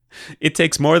It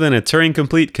takes more than a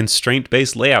Turing-complete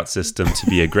constraint-based layout system to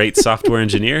be a great software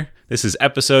engineer. This is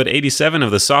episode 87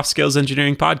 of the Soft Skills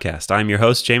Engineering Podcast. I'm your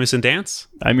host, Jameson Dance.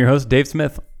 I'm your host, Dave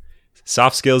Smith.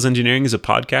 Soft Skills Engineering is a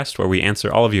podcast where we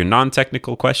answer all of your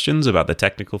non-technical questions about the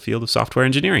technical field of software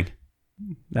engineering.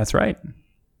 That's right.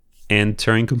 And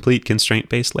Turing-complete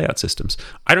constraint-based layout systems.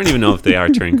 I don't even know if they are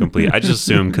Turing-complete. I just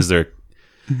assume because they're...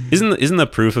 Isn't the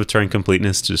proof of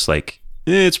Turing-completeness just like,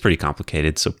 it's pretty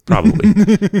complicated, so probably.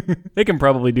 They can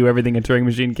probably do everything a Turing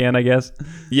machine can, I guess.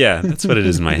 Yeah, that's what it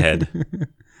is in my head.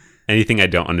 Anything I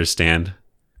don't understand.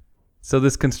 So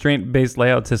this constraint-based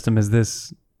layout system, is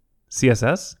this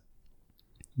CSS?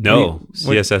 No,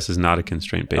 CSS is not a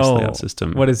constraint-based layout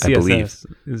system. What is CSS? I believe.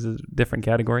 Is it a different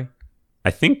category? I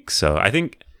think so. I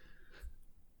think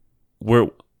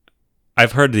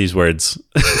I've heard these words.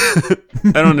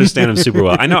 I don't understand them super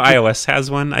well. I know iOS has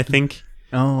one, I think.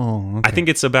 Oh, okay. I think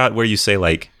it's about where you say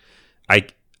like, I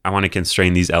want to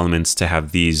constrain these elements to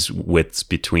have these widths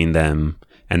between them,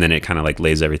 and then it kind of like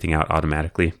lays everything out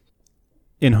automatically.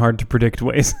 In hard to predict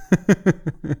ways.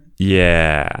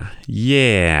 Yeah.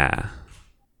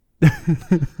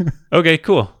 Okay,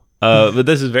 cool. But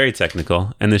this is very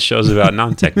technical, and this show's about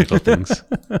non-technical things.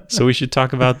 So we should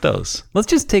talk about those. Let's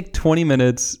just take 20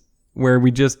 minutes where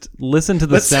we just listen to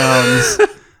the sounds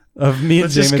of me and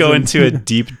Let's Jameson. just go into a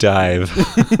deep dive.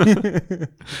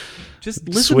 Just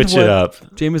listen Switch to what it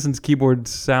up. Jameson's keyboard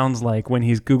sounds like when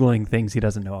he's Googling things he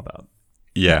doesn't know about.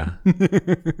 Yeah.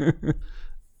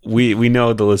 We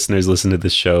know the listeners listen to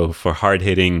this show for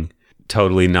hard-hitting,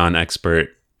 totally non-expert,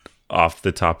 off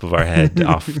the top of our head,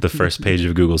 off the first page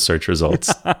of Google search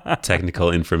results,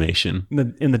 technical information.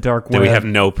 In the dark web. That we have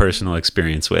no personal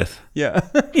experience with. Yeah.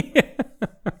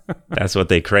 That's what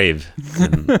they crave.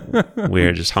 And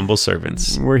we're just humble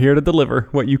servants. We're here to deliver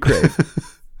what you crave.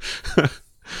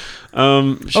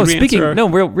 Speaking,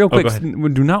 real quick, go ahead. we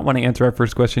do not want to answer our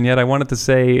first question yet. I wanted to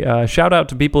say shout out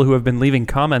to people who have been leaving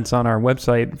comments on our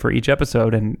website for each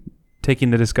episode and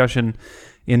taking the discussion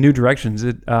in new directions.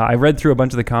 I read through a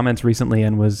bunch of the comments recently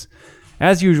and was,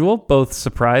 as usual, both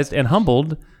surprised and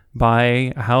humbled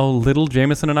by how little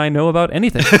Jameson and I know about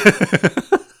anything.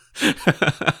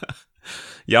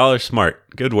 Y'all are smart.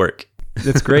 Good work.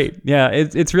 It's great. Yeah,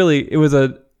 it was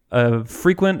a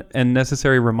frequent and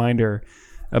necessary reminder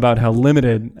about how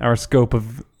limited our scope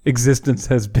of existence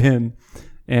has been.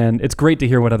 And it's great to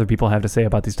hear what other people have to say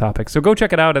about these topics. So go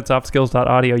check it out at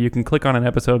softskills.audio. You can click on an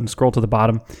episode and scroll to the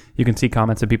bottom. You can see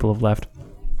comments that people have left.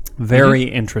 Very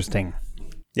interesting.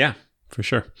 Yeah, for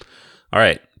sure. All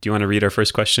right. Do you want to read our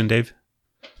first question, Dave?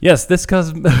 Yes,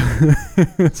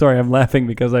 sorry, I'm laughing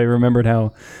because I remembered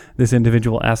how this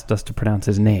individual asked us to pronounce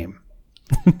his name.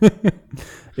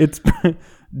 It's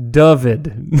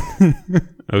David.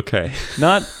 Okay.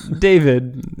 Not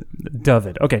David.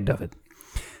 David. Okay, David.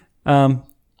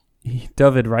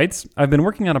 David writes, I've been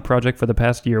working on a project for the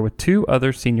past year with two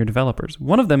other senior developers.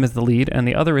 One of them is the lead and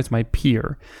the other is my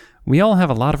peer. We all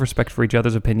have a lot of respect for each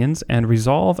other's opinions and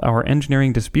resolve our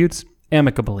engineering disputes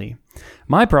amicably.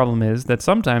 My problem is that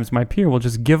sometimes my peer will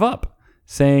just give up,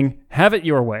 saying, have it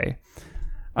your way.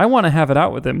 I want to have it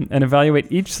out with him and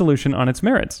evaluate each solution on its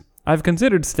merits. I've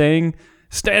considered stand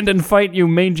and fight, you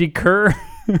mangy cur.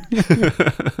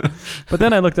 But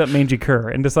then I looked up mangy cur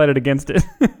and decided against it.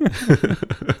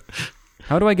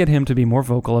 How do I get him to be more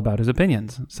vocal about his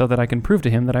opinions so that I can prove to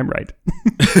him that I'm right?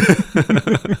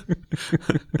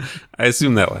 I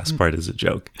assume that last part is a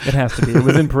joke. It has to be. It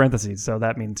was in parentheses, so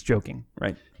that means joking,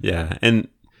 right? Yeah, and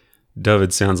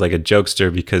David sounds like a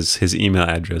jokester because his email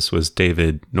address was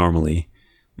David normally,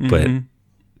 but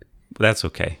that's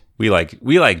okay. We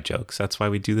like jokes. That's why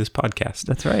we do this podcast.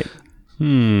 That's right.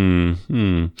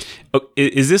 Oh,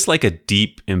 is this like a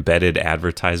deep embedded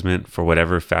advertisement for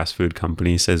whatever fast food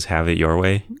company says have it your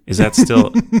way? Is that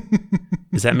still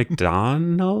is that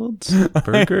McDonald's?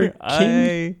 Burger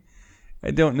King?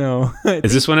 I don't know.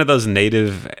 Is this one of those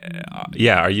native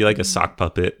are you like a sock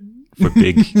puppet for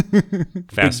big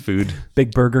fast food?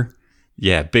 Big Burger?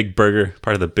 Yeah, Big Burger,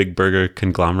 part of the Big Burger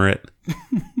conglomerate.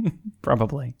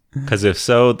 Probably. Because if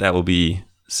so, that will be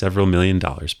several $1 million,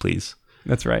 please.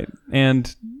 That's right.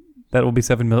 And that will be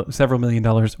several $1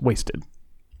 million wasted.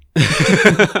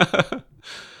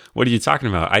 What are you talking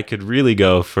about? I could really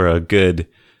go for a good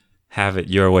have it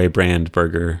your way brand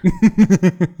burger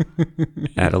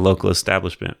at a local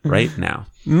establishment right now.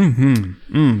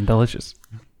 Delicious.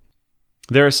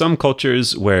 There are some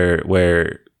cultures where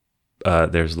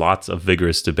there's lots of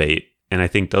vigorous debate, and I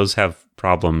think those have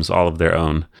problems all of their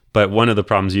own. But one of the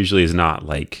problems usually is not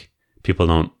like people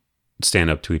don't stand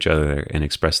up to each other and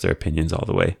express their opinions all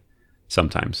the way.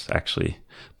 Sometimes, actually.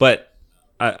 But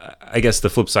I guess the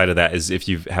flip side of that is if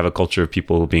you have a culture of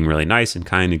people being really nice and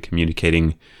kind and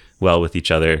communicating well with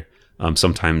each other,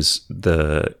 sometimes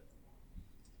the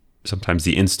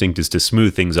instinct is to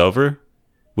smooth things over,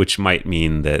 which might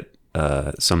mean that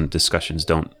some discussions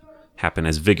don't happen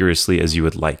as vigorously as you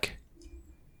would like.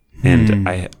 And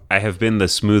I have been the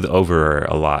smooth overer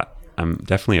a lot. I'm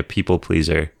definitely a people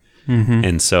pleaser.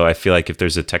 And so I feel like if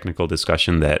there's a technical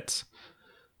discussion that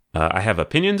I have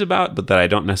opinions about, but that I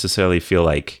don't necessarily feel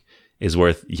like is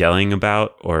worth yelling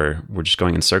about, or we're just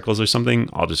going in circles or something,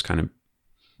 I'll just kind of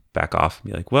back off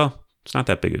and be like, well, it's not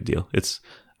that big of a deal.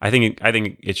 I think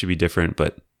it should be different,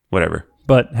 but whatever.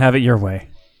 But have it your way.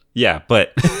 Yeah,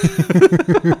 but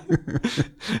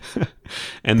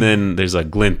and then there's a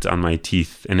glint on my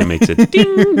teeth and it makes a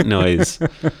ding noise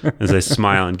as I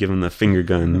smile and give him the finger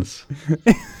guns.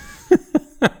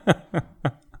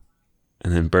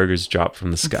 And then burgers drop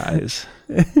from the skies.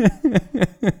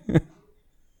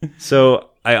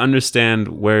 So I understand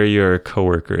where your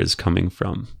coworker is coming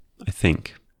from, I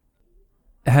think.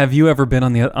 Have you ever been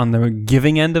on the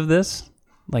giving end of this?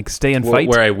 Like stay and fight?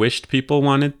 Where I wished people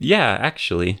wanted? Yeah,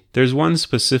 actually. There's one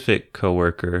specific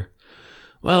coworker.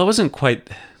 Well, it wasn't quite...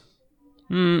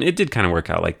 it did kind of work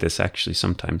out like this, actually,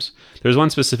 sometimes. There's one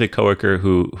specific coworker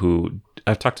who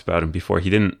I've talked about him before. He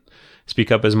didn't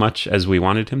speak up as much as we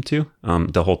wanted him to,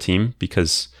 the whole team,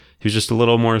 because he was just a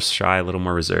little more shy, a little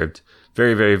more reserved.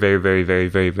 Very, very, very, very, very,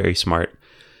 very, very smart.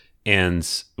 And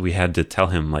we had to tell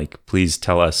him, like, please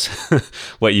tell us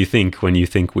what you think when you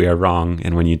think we are wrong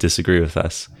and when you disagree with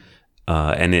us.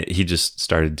 And he just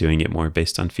started doing it more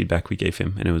based on feedback we gave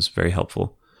him, and it was very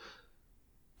helpful.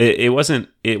 It wasn't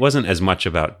as much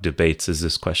about debates as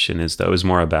this question is, though. It was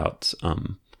more about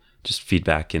just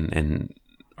feedback and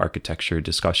architecture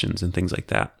discussions and things like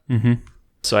that. Mm-hmm.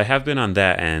 So I have been on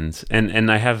that end,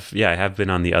 and I have been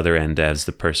on the other end as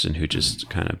the person who just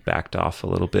kind of backed off a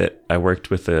little bit. I worked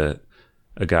with a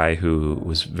guy who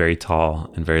was very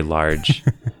tall and very large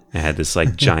and had this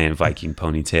like giant Viking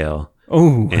ponytail.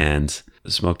 Oh, and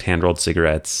smoked hand-rolled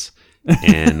cigarettes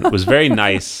and was very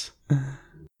nice,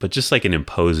 but just like an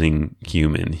imposing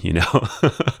human, you know?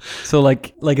 So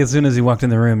like as soon as he walked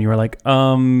in the room, you were like,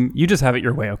 you just have it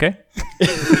your way, okay?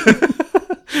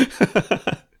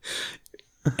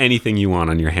 Anything you want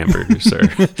on your hamburger, sir.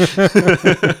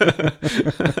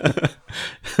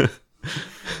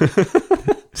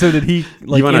 So did he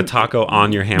like... You want a taco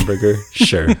on your hamburger?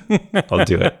 Sure. I'll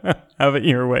do it. Have it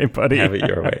your way, buddy. Have it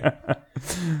your way.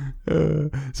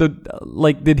 So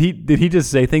like, did he just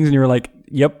say things and you were like,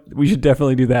 yep, we should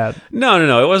definitely do that?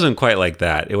 No. It wasn't quite like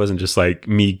that. It wasn't just like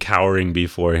me cowering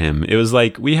before him. It was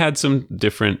like we had some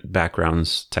different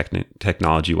backgrounds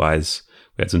technology-wise.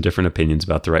 We had some different opinions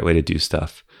about the right way to do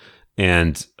stuff.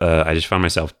 And I just found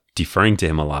myself deferring to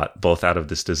him a lot, both out of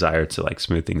this desire to like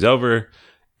smooth things over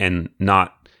and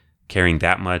not caring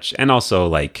that much. And also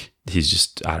like, he's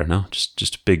just, I don't know,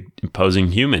 just a big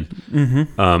imposing human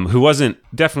who wasn't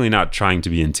definitely not trying to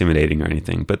be intimidating or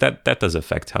anything, but that does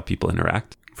affect how people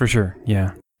interact. For sure.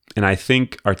 Yeah. And I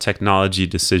think our technology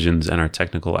decisions and our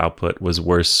technical output was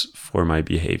worse for my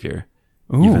behavior,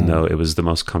 even though it was the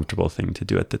most comfortable thing to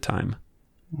do at the time.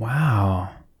 Wow.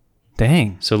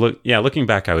 Dang. So looking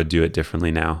back, I would do it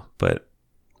differently now, but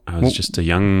I was just a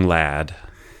young lad.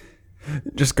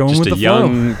 Just going with the flow. Just a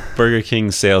young Burger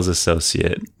King sales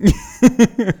associate.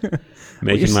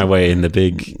 Making my way in the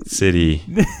big city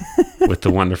with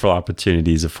the wonderful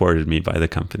opportunities afforded me by the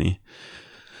company.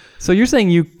 So you're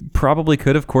saying you probably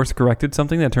could have course corrected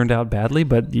something that turned out badly,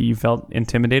 but you felt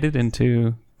intimidated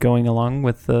into going along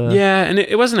with the... Yeah, and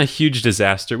it wasn't a huge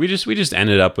disaster. We just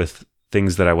ended up with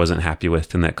things that I wasn't happy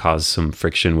with and that caused some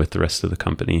friction with the rest of the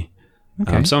company.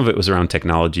 Okay. Some of it was around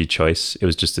technology choice. It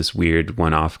was just this weird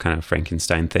one-off kind of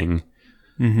Frankenstein thing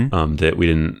that we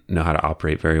didn't know how to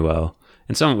operate very well.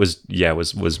 And some of it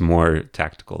was more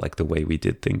tactical, like the way we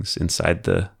did things inside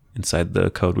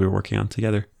the code we were working on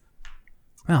together.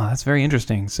 Oh, that's very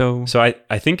interesting. So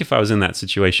I think if I was in that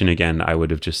situation again, I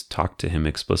would have just talked to him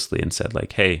explicitly and said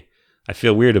like, hey, I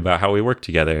feel weird about how we work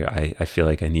together. I feel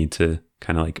like I need to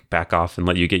kind of like back off and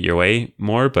let you get your way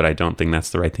more, but I don't think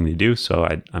that's the right thing to do. So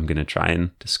I'm going to try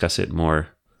and discuss it more.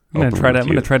 I'm going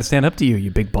to try to stand up to you, you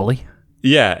big bully.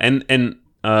 Yeah. And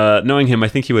knowing him, I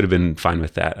think he would have been fine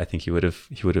with that. I think he would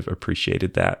have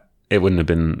appreciated that. It wouldn't have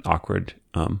been awkward.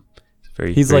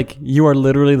 He's like, you are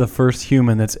literally the first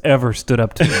human that's ever stood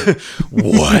up to me.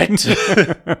 What?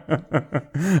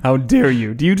 How dare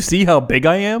you? Do you see how big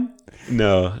I am?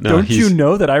 No. Don't you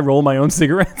know that I roll my own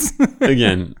cigarettes?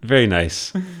 Again, very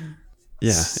nice.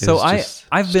 Yeah. So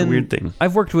I've been a weird thing.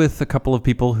 I've worked with a couple of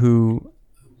people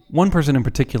one person in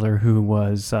particular who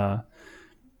was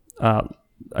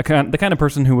the kind of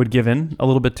person who would give in a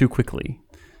little bit too quickly.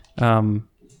 And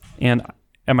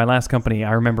at my last company,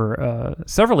 I remember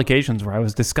several occasions where I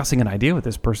was discussing an idea with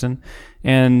this person,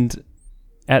 and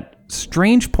at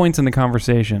strange points in the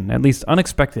conversation, at least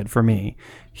unexpected for me,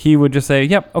 he would just say,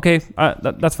 "Yep, okay,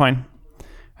 that's fine."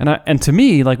 And to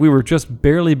me, like, we were just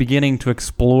barely beginning to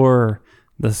explore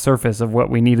the surface of what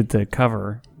we needed to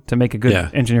cover to make a good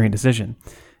engineering decision.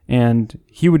 And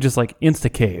he would just like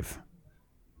insta-cave,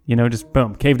 just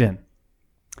boom, caved in.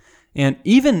 And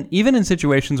even in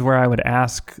situations where I would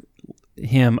ask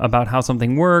him about how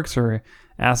something works, or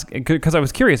ask, because I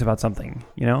was curious about something,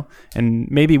 and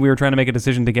maybe we were trying to make a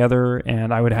decision together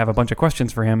and I would have a bunch of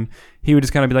questions for him, he would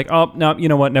just kind of be like, "Oh, no, you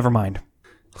know what, never mind."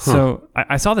 Huh. So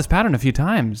I saw this pattern a few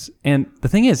times, and the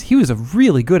thing is, he was a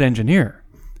really good engineer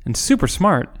and super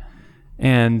smart,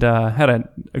 and had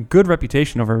a good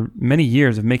reputation over many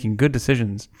years of making good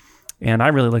decisions, and I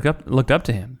really looked up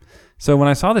to him. So when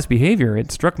I saw this behavior,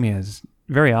 it struck me as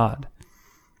very odd.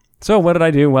 So what did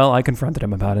I do? Well, I confronted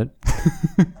him about it.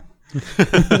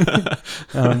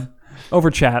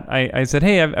 Over chat, I said,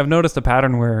 "Hey, I've noticed a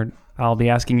pattern where I'll be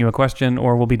asking you a question,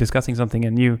 or we'll be discussing something,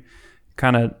 and you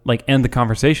kind of like end the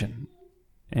conversation.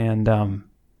 And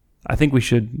I think we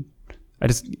should."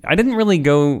 I didn't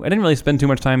really spend too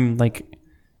much time like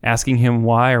asking him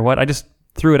why or what. I just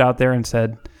threw it out there and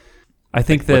said, "I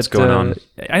think that what's going on."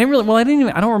 I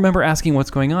don't remember asking what's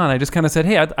going on. I just kind of said,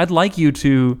 "Hey, I'd like you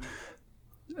to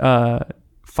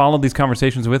follow these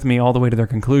conversations with me all the way to their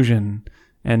conclusion,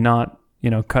 and not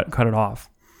cut it off."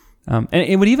 And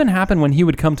it would even happen when he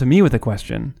would come to me with a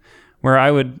question, where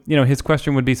I would, his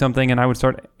question would be something and I would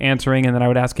start answering, and then I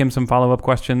would ask him some follow-up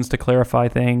questions to clarify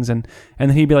things, and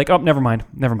then he'd be like, "Oh, never mind."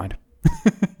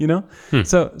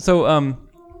 So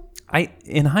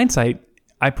in hindsight,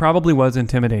 I probably was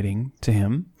intimidating to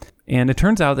him, and it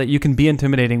turns out that you can be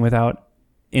intimidating without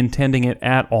intending it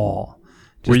at all.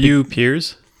 Were you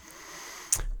peers?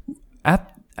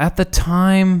 At the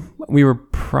time, we were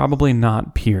probably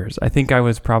not peers. I think I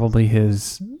was probably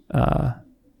his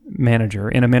manager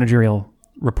in a managerial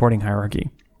reporting hierarchy.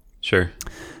 Sure.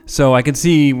 So I could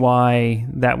see why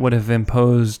that would have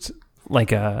imposed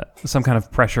like some kind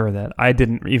of pressure that I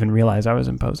didn't even realize I was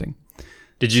imposing.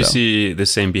 Did you see the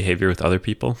same behavior with other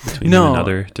people, between you and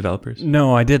other developers?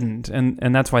 No, I didn't.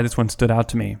 And that's why this one stood out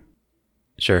to me.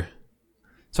 Sure.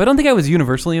 So I don't think I was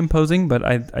universally imposing, but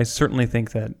I certainly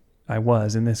think that I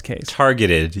was in this case.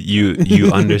 Targeted.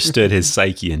 You understood his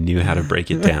psyche and knew how to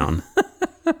break it down.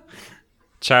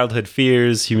 Childhood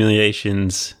fears,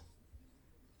 humiliations.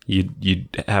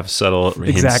 You'd have subtle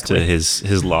hints to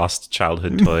his lost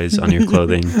childhood toys on your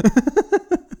clothing.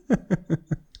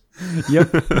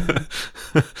 Yep.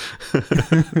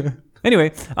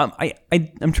 Anyway,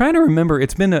 I'm trying to remember.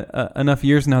 It's been enough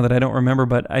years now that I don't remember,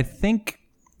 but I think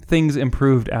things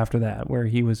improved after that, where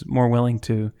he was more willing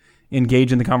to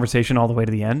engage in the conversation all the way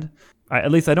to the end.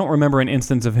 At least I don't remember an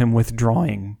instance of him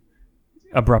withdrawing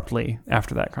abruptly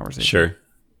after that conversation.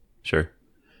 Sure.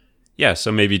 Yeah,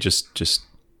 so maybe just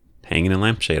hanging a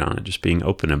lampshade on it, just being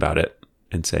open about it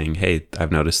and saying, "Hey,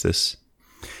 I've noticed this."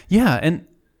 Yeah, and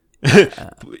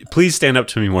please stand up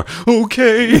to me more.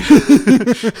 Okay.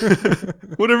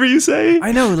 Whatever you say.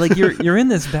 I know, like you're in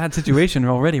this bad situation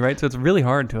already, right? So it's really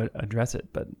hard to address it,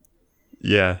 but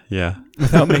yeah.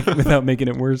 without making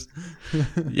it worse.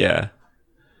 Yeah.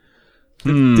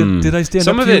 Did I stand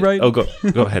up to you right? Oh, go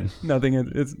ahead. Nothing.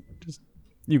 It's just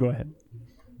you go ahead.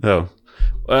 Oh.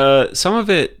 Some of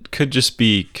it could just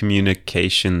be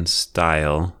communication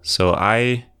style. So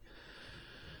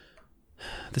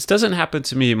this doesn't happen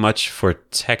to me much for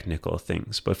technical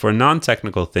things, but for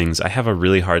non-technical things, I have a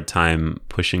really hard time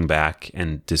pushing back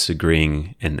and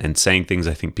disagreeing and saying things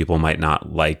I think people might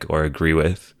not like or agree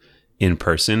with in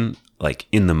person, like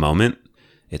in the moment.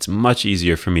 It's much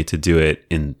easier for me to do it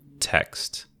in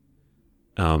text,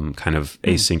 kind of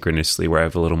asynchronously, where I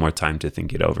have a little more time to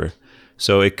think it over.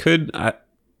 So it could,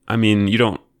 I mean, you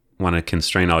don't want to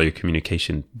constrain all your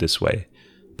communication this way,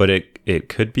 but it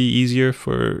could be easier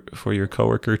for your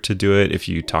coworker to do it if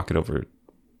you talk it over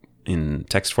in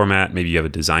text format. Maybe you have a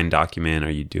design document,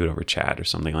 or you do it over chat or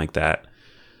something like that.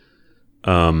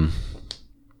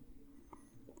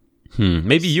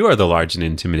 Maybe you are the large and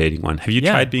intimidating one. Have you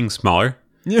tried being smaller?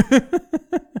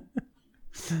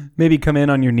 Maybe come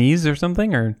in on your knees or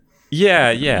something, or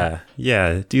yeah,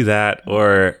 do that.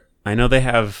 Or I know they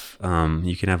have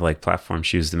you can have like platform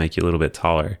shoes to make you a little bit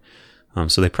taller.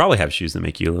 So they probably have shoes that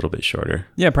make you a little bit shorter.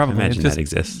 Yeah, probably. I imagine that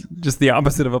exists. Just the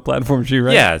opposite of a platform shoe,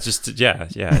 right? Yeah,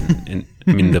 and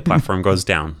I mean, the platform goes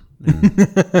down, and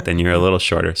then you're a little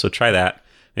shorter. So try that.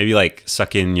 Maybe like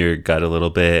suck in your gut a little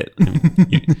bit.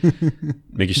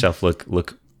 Make yourself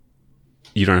look.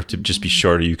 You don't have to just be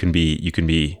shorter. You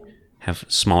can have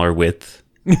smaller width,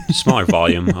 smaller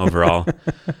volume overall.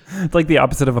 It's like the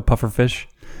opposite of a puffer fish.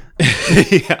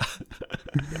 Yeah.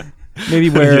 Maybe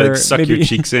where you like suck your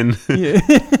cheeks in. Yeah.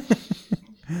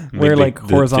 Wear like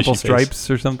horizontal stripes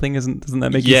or something. Doesn't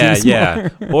that make you seem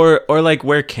smaller? Yeah. Or like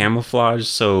wear camouflage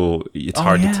so it's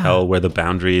hard to tell where the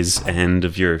boundaries end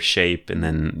of your shape, and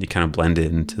then you kind of blend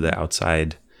it into the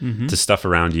outside to stuff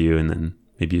around you, and then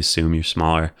maybe assume you're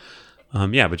smaller.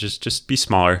 But just be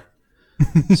smaller.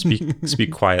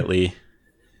 Speak quietly.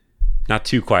 Not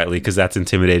too quietly, because that's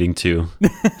intimidating too.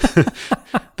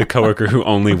 The coworker who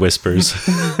only whispers.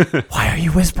 Why are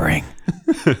you whispering?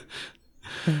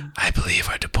 I believe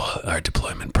our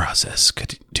deployment process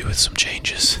could do with some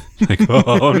changes. Like,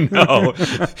 oh no,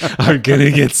 I'm gonna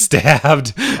get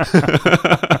stabbed.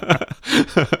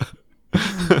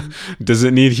 Does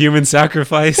it need human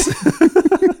sacrifice?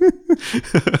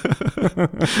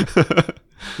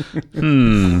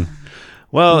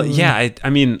 Well, yeah, I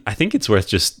mean, I think it's worth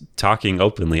just talking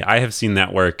openly. I have seen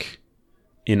that work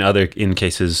in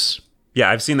cases.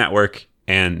 Yeah, I've seen that work,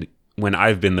 and when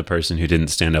I've been the person who didn't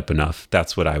stand up enough,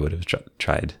 that's what I would have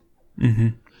tried. Mm-hmm.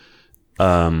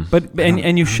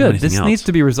 And you should. This needs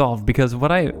to be resolved, because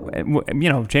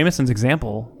Jameson's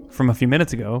example from a few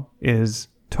minutes ago is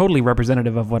totally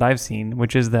representative of what I've seen,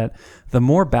 which is that the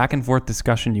more back and forth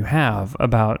discussion you have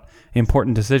about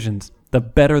important decisions, the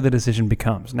better the decision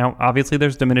becomes. Now, obviously,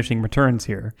 there's diminishing returns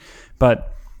here,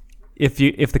 but if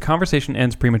the conversation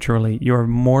ends prematurely, you're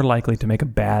more likely to make a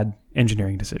bad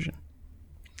engineering decision.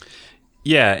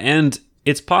 Yeah, and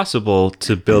it's possible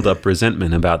to build up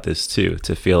resentment about this too,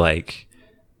 to feel like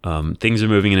things are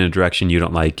moving in a direction you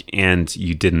don't like, and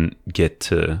you didn't get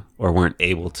to or weren't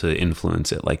able to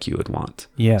influence it like you would want.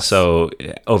 Yes. So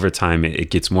over time, it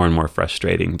gets more and more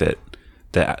frustrating that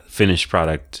the finished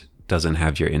product doesn't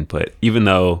have your input, even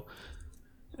though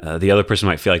the other person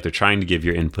might feel like they're trying to give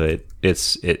your input.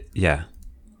 Yeah.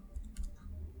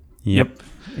 Yep.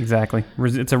 Exactly.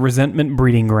 It's a resentment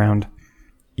breeding ground.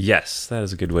 Yes, that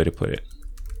is a good way to put it.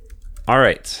 All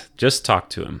right, just talk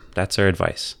to him. That's our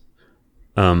advice.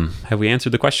 Have we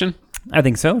answered the question? I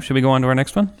think so. Should we go on to our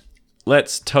next one?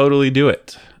 Let's totally do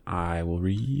it. I will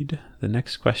read the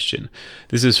next question.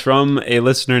 This is from a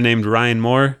listener named Ryan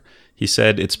Moore. He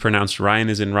said it's pronounced Ryan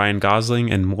as in Ryan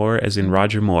Gosling and Moore as in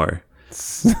Roger Moore.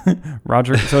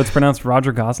 Roger. So it's pronounced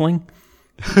Roger Gosling?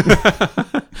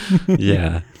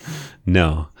 Yeah.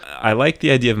 No. I like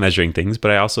the idea of measuring things,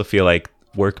 but I also feel like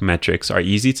work metrics are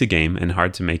easy to game and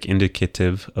hard to make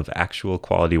indicative of actual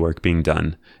quality work being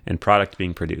done and product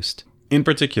being produced. In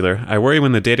particular, I worry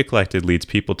when the data collected leads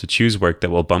people to choose work that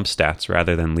will bump stats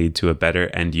rather than lead to a better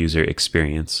end-user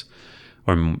experience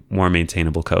or more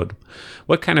maintainable code.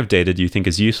 What kind of data do you think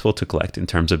is useful to collect in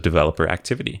terms of developer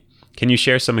activity? Can you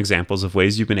share some examples of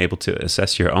ways you've been able to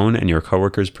assess your own and your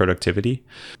coworkers' productivity?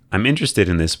 I'm interested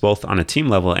in this both on a team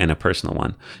level and a personal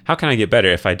one. How can I get better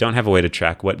if I don't have a way to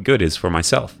track what good is for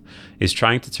myself? Is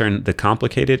trying to turn the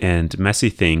complicated and messy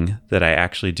thing that I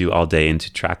actually do all day into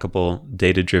trackable,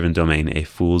 data-driven domain a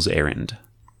fool's errand?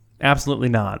 Absolutely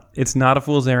not. It's not a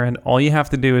fool's errand. All you have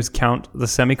to do is count the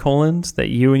semicolons that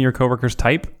you and your coworkers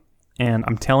type, and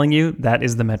I'm telling you, that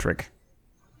is the metric.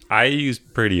 I use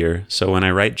Prettier, so when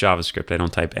I write JavaScript, I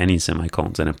don't type any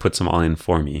semicolons, and it puts them all in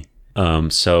for me.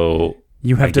 So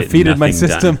you have defeated my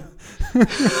system.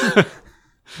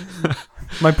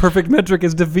 My perfect metric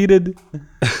is defeated.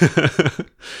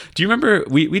 Do you remember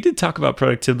we did talk about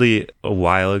productivity a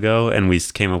while ago, and we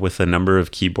came up with a number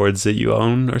of keyboards that you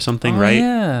own or something, right?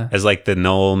 Yeah. As like the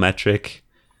null metric.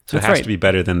 So it has to be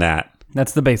better than that.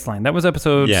 That's the baseline. That was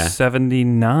episode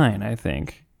 79, I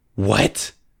think.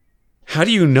 What? How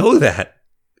do you know that?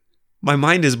 My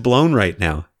mind is blown right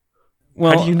now.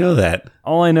 Well, how do you know that?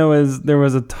 All I know is there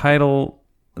was a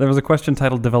question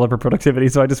titled Developer Productivity,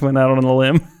 so I just went out on a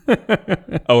limb.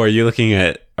 Oh, are you looking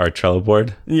at our Trello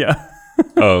board? Yeah.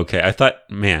 Oh, okay. I thought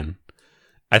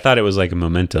it was like a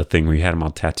memento thing where you had them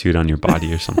all tattooed on your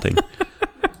body or something.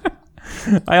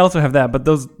 I also have that, but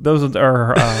those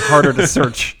are harder to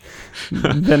search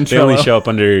than Trello. They only show up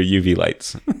under UV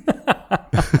lights.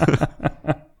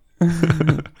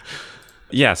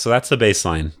 Yeah, so that's the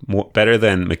baseline. Better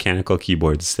than mechanical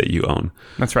keyboards that you own.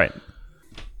 That's right.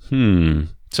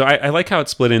 So I like how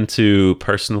it's split into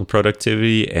personal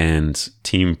productivity and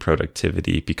team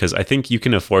productivity, because I think you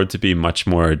can afford to be much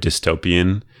more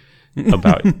dystopian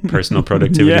about personal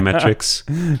productivity metrics.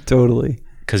 Totally.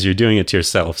 Because you're doing it to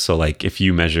yourself. So like if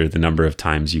you measure the number of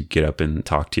times you get up and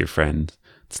talk to your friend,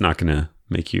 it's not going to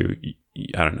make you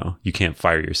I don't know, you can't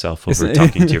fire yourself over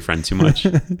talking to your friend too much.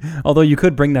 Although you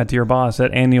could bring that to your boss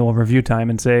at annual review time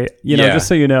and say, just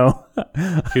so you know,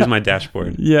 here's my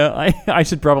dashboard. Yeah, I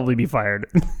should probably be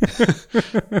fired.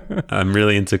 I'm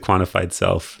really into quantified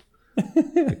self.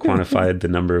 I quantified the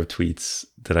number of tweets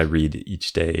that I read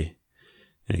each day,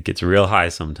 and it gets real high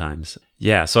sometimes.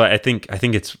 Yeah, so I think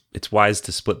it's wise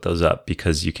to split those up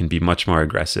because you can be much more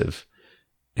aggressive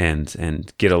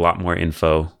and get a lot more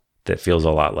info that feels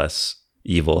a lot less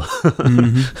evil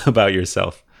about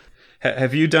yourself.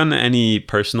 Have you done any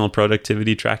personal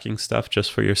productivity tracking stuff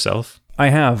just for yourself? I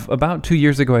have. About 2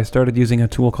 years ago, I started using a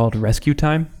tool called Rescue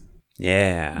Time.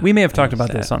 Yeah. We may have talked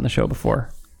about this on the show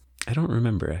before. I don't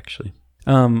remember, actually.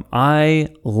 I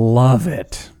love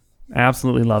it.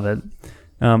 Absolutely love it.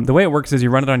 The way it works is you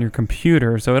run it on your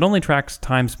computer, so it only tracks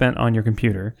time spent on your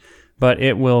computer, but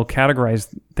it will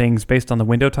categorize things based on the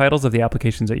window titles of the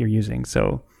applications that you're using.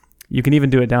 So you can even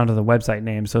do it down to the website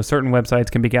name. So certain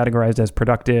websites can be categorized as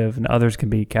productive and others can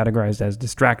be categorized as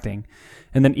distracting.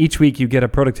 And then each week you get a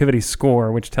productivity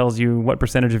score, which tells you what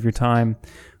percentage of your time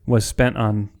was spent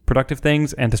on productive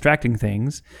things and distracting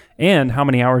things, and how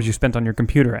many hours you spent on your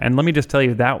computer. And let me just tell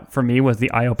you, that for me was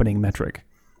the eye-opening metric.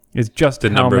 Is just the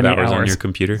how number many of hours hours on your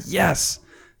computer? Yes.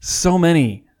 So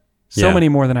many. So many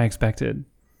more than I expected.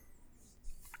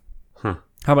 Huh.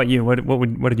 How about you?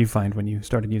 What did you find when you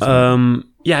started using it?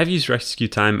 Yeah, I've used Rescue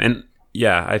Time, and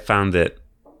yeah, I found that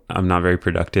I'm not very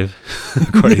productive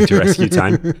according to Rescue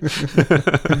Time.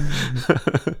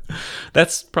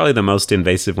 That's probably the most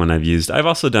invasive one I've used. I've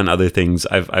also done other things.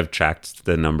 I've tracked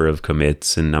the number of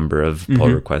commits and number of pull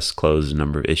requests closed and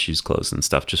number of issues closed and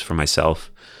stuff just for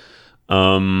myself.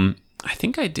 I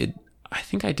think I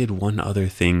did one other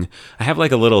thing. I have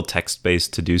like a little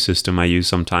text-based to-do system I use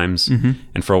sometimes,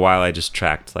 and for a while I just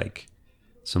tracked like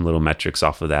some little metrics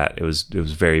off of that. It was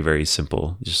very, very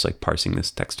simple, just like parsing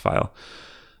this text file.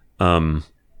 I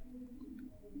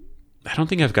don't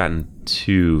think I've gotten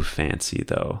too fancy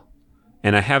though.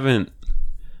 And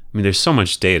there's so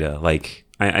much data. Like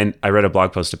I read a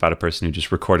blog post about a person who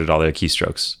just recorded all their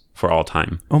keystrokes for all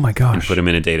time. Oh my gosh. And put them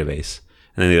in a database.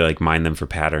 And then they like mine them for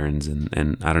patterns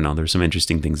and I don't know, there's some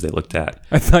interesting things they looked at.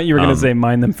 I thought you were going to say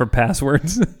mine them for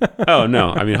passwords. Oh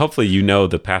no. I mean, hopefully you know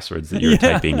the passwords that you're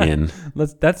typing in.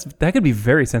 That could be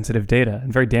very sensitive data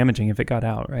and very damaging if it got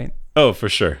out, right? Oh, for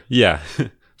sure. Yeah.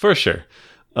 For sure.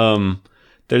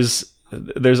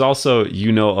 There's also,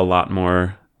 a lot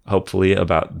more, hopefully,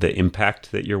 about the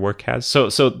impact that your work has.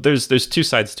 So there's two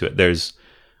sides to it. There's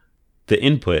the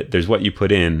input, there's what you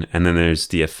put in, and then there's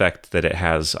the effect that it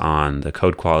has on the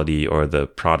code quality or the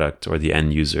product or the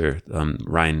end user.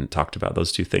 Ryan talked about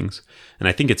those two things. And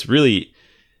I think it's really,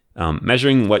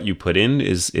 measuring what you put in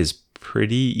is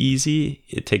pretty easy.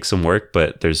 It takes some work,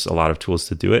 but there's a lot of tools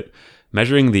to do it.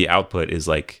 Measuring the output is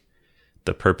like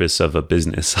the purpose of a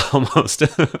business almost.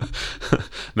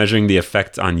 Measuring the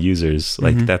effect on users,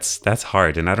 like that's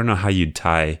hard. And I don't know how you'd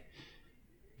tie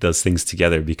those things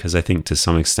together because I think to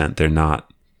some extent they're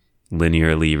not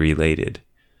linearly related.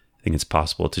 I think it's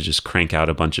possible to just crank out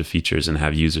a bunch of features and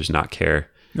have users not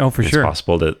care. Oh, for sure. It's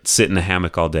possible to sit in a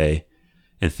hammock all day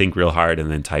and think real hard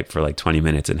and then type for like 20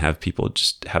 minutes and have people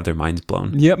just have their minds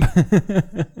blown. Yep.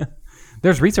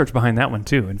 There's research behind that one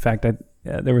too. In fact,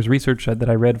 there was research that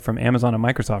I read from Amazon and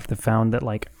Microsoft that found that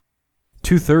like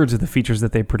 2/3 of the features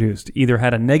that they produced either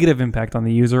had a negative impact on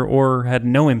the user or had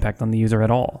no impact on the user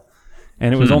at all.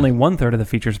 And it was only 1/3 of the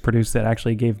features produced that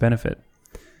actually gave benefit.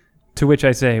 To which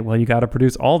I say, well, you got to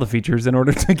produce all the features in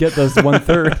order to get those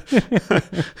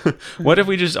 1/3. What if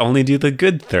we just only do the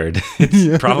good third?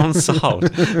 It's problem solved.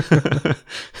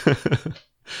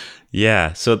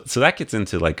 Yeah. So that gets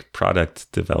into like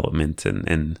product development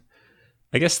and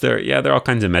I guess there are all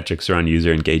kinds of metrics around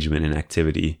user engagement and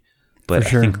activity. But I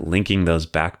think linking those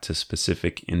back to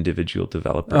specific individual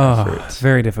developer efforts.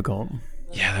 Very difficult.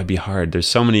 Yeah, that'd be hard. There's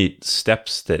so many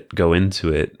steps that go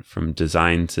into it, from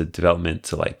design to development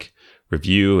to like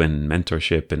review and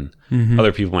mentorship, and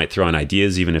other people might throw in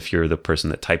ideas, even if you're the person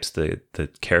that types the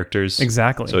characters.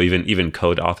 Exactly. So even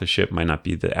code authorship might not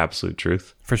be the absolute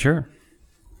truth. For sure.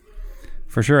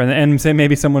 And say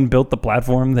maybe someone built the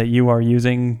platform that you are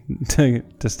using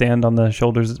to stand on the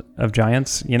shoulders of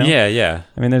giants, Yeah.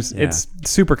 I mean, it's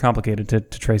super complicated to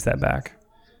trace that back.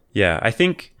 Yeah, I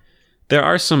think there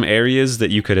are some areas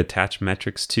that you could attach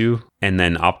metrics to and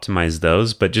then optimize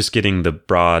those, but just getting the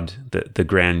broad, the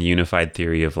grand unified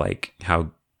theory of like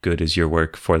how good is your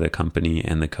work for the company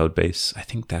and the code base, I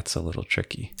think that's a little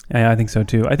tricky. Yeah, I think so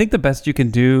too. I think the best you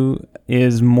can do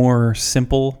is more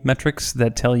simple metrics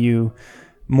that tell you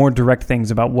more direct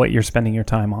things about what you're spending your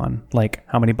time on. Like,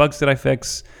 how many bugs did I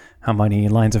fix? how many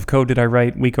lines of code did I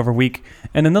write week over week.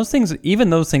 And then even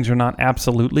those things are not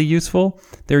absolutely useful.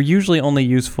 They're usually only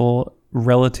useful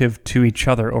relative to each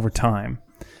other over time.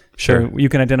 Sure. So you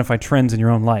can identify trends in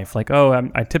your own life. Like,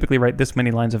 I typically write this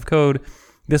many lines of code.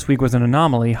 This week was an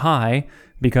anomaly high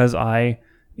because I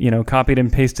copied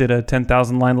and pasted a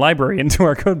 10,000 line library into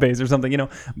our code base or something,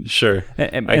 Sure. I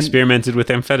experimented with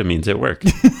amphetamines at work.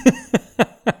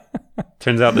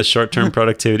 Turns out the short-term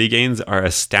productivity gains are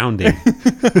astounding.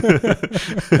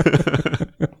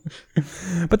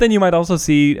 But then you might also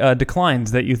see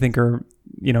declines that you think are,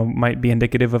 might be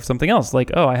indicative of something else.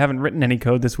 Like, I haven't written any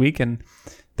code this week, and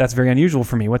that's very unusual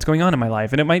for me. What's going on in my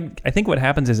life? And I think what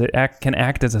happens is it can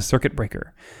act as a circuit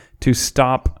breaker to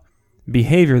stop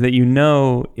behavior that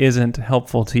isn't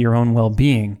helpful to your own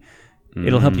well-being.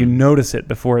 It'll help you notice it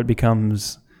before it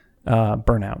becomes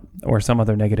burnout or some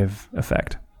other negative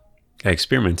effect. I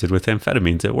experimented with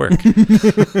amphetamines at work.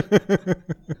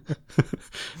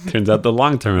 Turns out the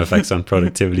long-term effects on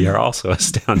productivity are also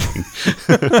astounding.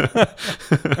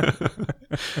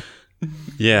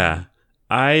 Yeah.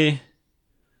 I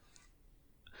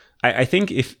think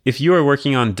if you are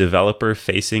working on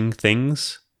developer-facing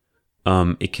things,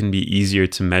 it can be easier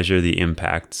to measure the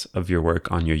impact of your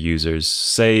work on your users.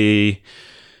 Say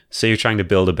you're trying to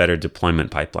build a better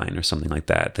deployment pipeline or something like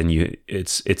that, then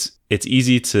it's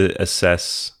easy to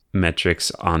assess metrics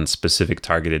on specific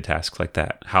targeted tasks like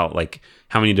that. How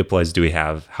many deploys do we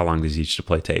have? How long does each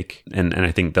deploy take? And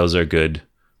I think those are good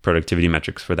productivity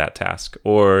metrics for that task.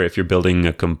 Or if you're building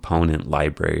a component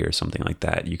library or something like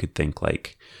that, you could think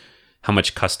like, how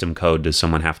much custom code does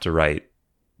someone have to write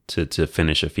to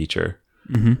finish a feature?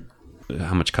 Mm-hmm.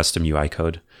 How much custom UI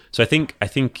code? So I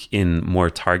think in more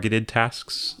targeted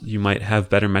tasks, you might have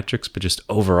better metrics, but just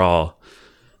overall,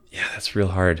 yeah, that's real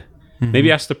hard. Mm-hmm.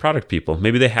 Maybe ask the product people.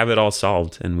 Maybe they have it all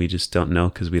solved and we just don't know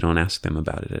because we don't ask them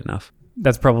about it enough.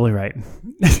 That's probably right.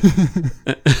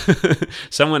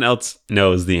 Someone else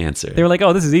knows the answer. They were like,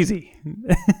 oh, this is easy.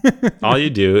 All you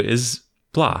do is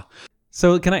blah.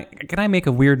 So can I make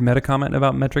a weird meta comment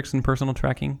about metrics and personal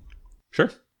tracking?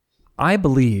 Sure. I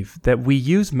believe that we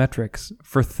use metrics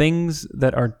for things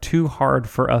that are too hard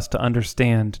for us to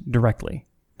understand directly.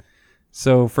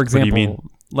 So, for example, what do you mean?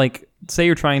 Like, say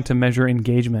you're trying to measure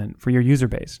engagement for your user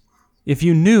base. If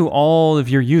you knew all of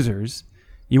your users,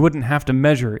 you wouldn't have to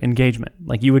measure engagement.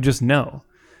 Like, you would just know.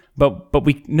 But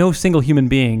no single human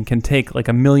being can take like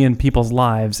 1 million people's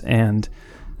lives and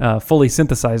fully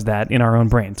synthesize that in our own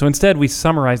brain. So instead, we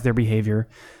summarize their behavior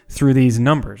through these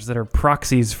numbers that are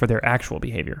proxies for their actual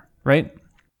behavior, right?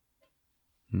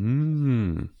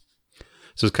 So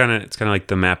it's kind of like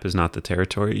the map is not the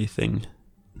territory thing.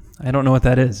 I don't know what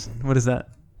that is. What is that?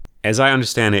 As I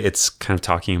understand it, it's kind of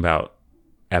talking about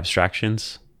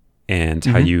abstractions and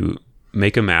how you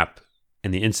make a map,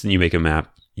 and the instant you make a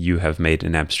map, you have made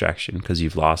an abstraction because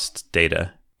you've lost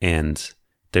data. And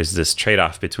there's this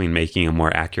trade-off between making a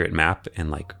more accurate map and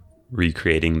like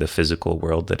recreating the physical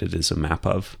world that it is a map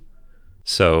of.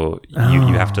 So you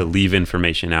have to leave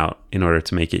information out in order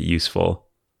to make it useful,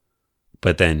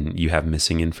 but then you have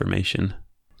missing information.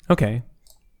 Okay.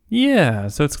 Yeah.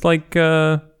 So it's like,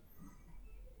 like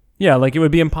it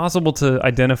would be impossible to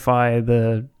identify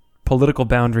the political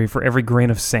boundary for every grain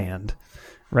of sand,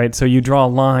 right? So you draw a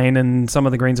line and some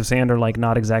of the grains of sand are like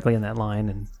not exactly in that line.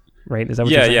 And right. Is that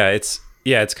what you're saying?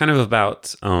 It's kind of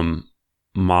about,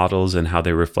 models and how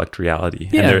they reflect reality.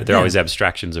 And they're always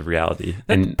abstractions of reality.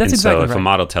 And so if a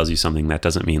model tells you something, that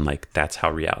doesn't mean like that's how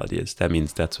reality is. That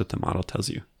means that's what the model tells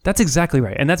you. That's exactly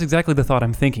right. And that's exactly the thought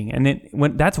I'm thinking.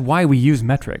 And that's why we use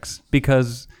metrics,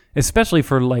 because especially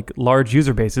for like large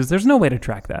user bases, there's no way to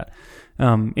track that.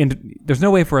 And there's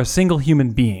no way for a single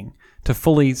human being to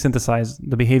fully synthesize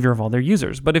the behavior of all their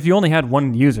users. But if you only had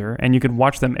one user and you could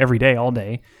watch them every day, all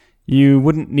day, you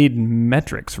wouldn't need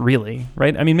metrics, really,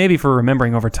 right? I mean, maybe for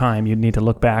remembering over time, you'd need to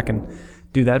look back and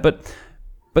do that. But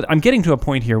I'm getting to a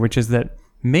point here, which is that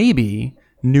maybe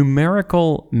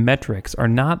numerical metrics are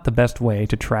not the best way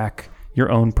to track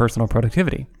your own personal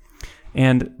productivity.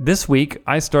 And this week,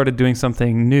 I started doing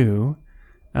something new,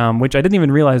 which I didn't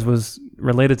even realize was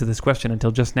related to this question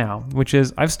until just now, which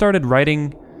is I've started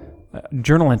writing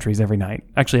journal entries every night,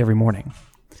 actually every morning.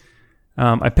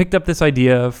 I picked up this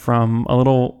idea from a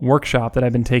little workshop that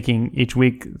I've been taking each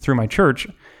week through my church.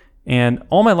 And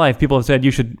all my life, people have said,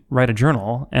 you should write a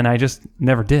journal. And I just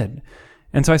never did.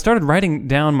 And so I started writing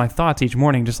down my thoughts each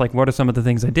morning, just like, what are some of the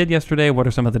things I did yesterday? What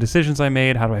are some of the decisions I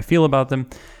made? How do I feel about them?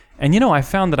 And, I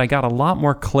found that I got a lot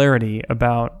more clarity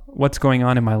about what's going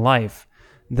on in my life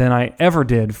than I ever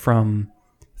did from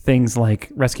things like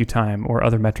rescue time or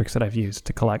other metrics that I've used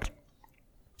to collect.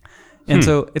 And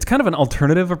so it's kind of an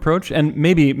alternative approach, and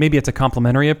maybe it's a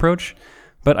complementary approach.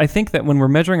 But I think that when we're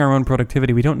measuring our own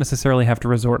productivity, we don't necessarily have to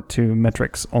resort to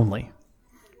metrics only.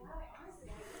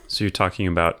 So you're talking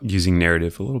about using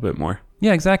narrative a little bit more.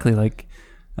 Yeah, exactly. Like,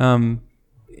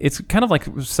 it's kind of like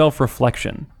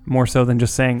self-reflection, more so than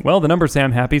just saying, well, the numbers say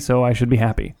I'm happy, so I should be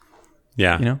happy.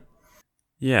 Yeah. You know?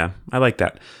 Yeah, I like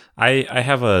that. I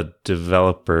have a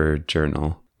developer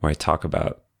journal where I talk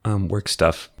about work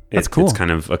stuff. That's cool. It's kind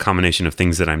of a combination of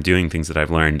things that I'm doing, things that I've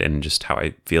learned, and just how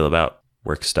I feel about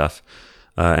work stuff.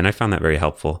 And I found that very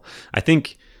helpful. I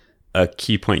think a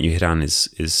key point you hit on is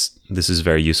this is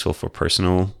very useful for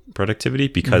personal productivity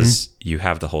because you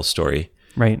have the whole story.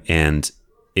 Right. And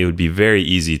it would be very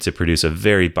easy to produce a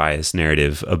very biased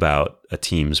narrative about a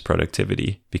team's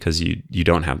productivity because you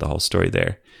don't have the whole story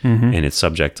there. And it's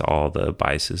subject to all the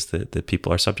biases that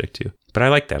people are subject to. But I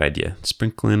like that idea.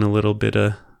 Sprinkle in a little bit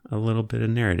of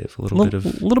narrative, a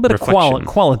little bit of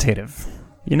qualitative,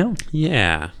 you know?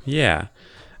 Yeah.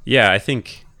 I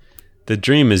think the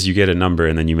dream is you get a number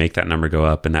and then you make that number go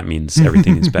up, and that means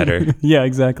everything is better. Yeah,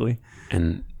 exactly.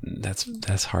 And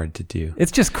that's hard to do.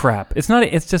 It's just crap. It's not.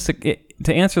 It's just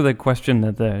to answer the question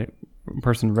that the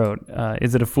person wrote.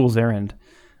 Is it a fool's errand?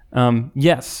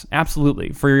 Yes, absolutely.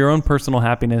 For your own personal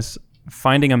happiness,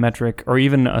 finding a metric or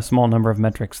even a small number of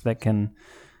metrics that can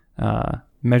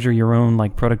measure your own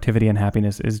like productivity and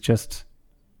happiness is just.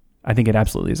 I think it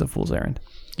absolutely is a fool's errand.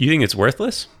 You think it's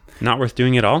worthless? Not worth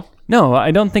doing at all? No,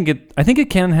 I don't think it. I think it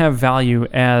can have value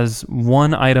as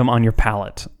one item on your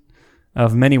palette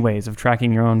of many ways of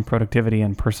tracking your own productivity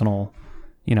and personal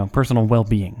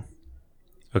well-being.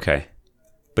 Okay,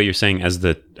 but you're saying as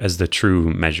the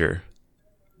true measure.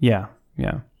 Yeah.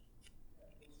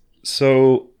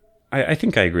 So I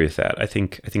think I agree with that. I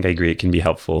think I agree it can be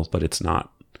helpful, but it's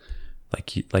not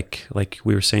like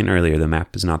we were saying earlier. The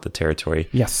map is not the territory.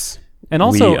 Yes. And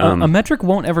also, a metric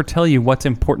won't ever tell you what's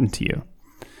important to you,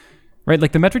 right?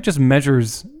 Like the metric just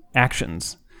measures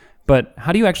actions, but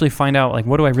how do you actually find out, like,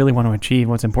 what do I really want to achieve?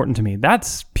 What's important to me?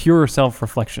 That's pure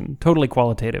self-reflection, totally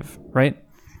qualitative, right?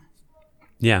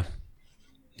 Yeah,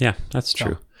 that's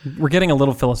true. So, we're getting a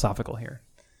little philosophical here.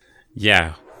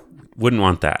 Yeah, wouldn't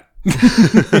want that.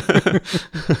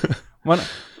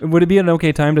 Would it be an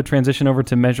okay time to transition over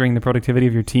to measuring the productivity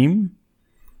of your team?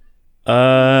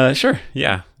 Sure,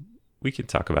 yeah. We could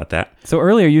talk about that. So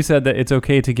earlier you said that it's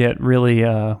okay to get really,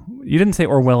 you didn't say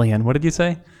Orwellian. What did you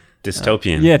say?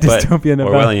 Dystopian. Yeah, dystopian. But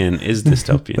Orwellian is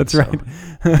dystopian. That's right.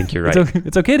 I think you're right.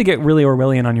 It's okay to get really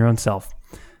Orwellian on your own self.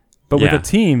 But with Yeah. a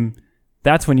team,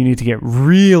 that's when you need to get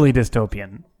really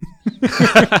dystopian.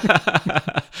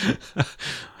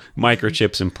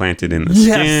 Microchips implanted in the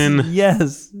skin.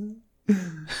 Yes.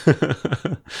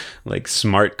 Like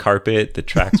smart carpet that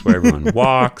tracks where everyone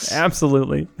walks.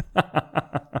 Absolutely.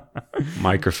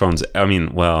 Microphones. I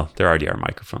mean, well, there already are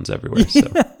microphones everywhere, so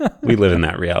we live in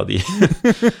that reality.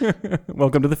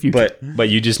 Welcome to the future. But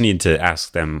you just need to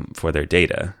ask them for their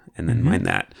data and then mine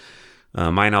that.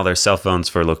 Mine all their cell phones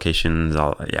for locations.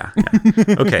 Yeah.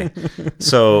 Okay,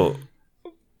 so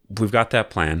we've got that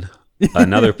plan.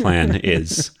 Another plan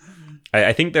is,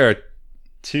 I think there are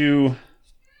two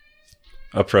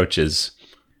approaches.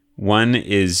 One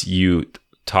is you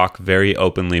talk very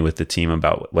openly with the team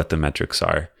about what the metrics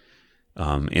are,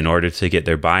 in order to get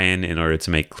their buy-in, in order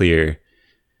to make clear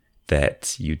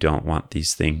that you don't want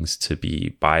these things to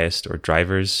be biased or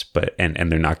drivers, but and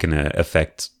they're not going to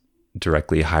affect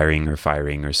directly hiring or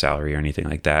firing or salary or anything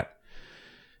like that.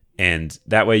 And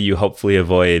that way you hopefully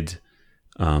avoid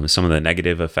some of the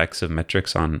negative effects of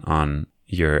metrics on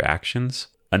your actions.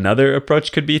 Another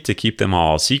approach could be to keep them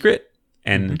all secret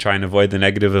and try and avoid the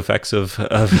negative effects of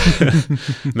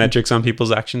metrics on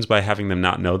people's actions by having them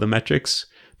not know the metrics.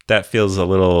 That feels a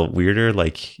little weirder,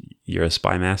 like you're a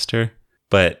spy master.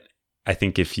 But I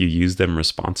think if you use them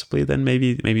responsibly, then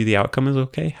maybe the outcome is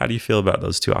okay. How do you feel about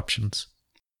those two options?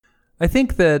 I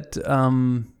think that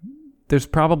there's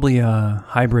probably a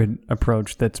hybrid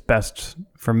approach that's best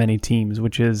for many teams,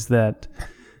 which is that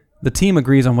the team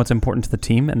agrees on what's important to the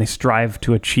team and they strive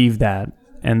to achieve that,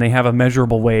 and they have a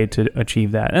measurable way to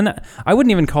achieve that. And I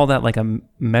wouldn't even call that like a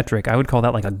metric. I would call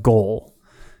that like a goal,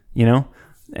 you know?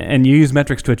 And you use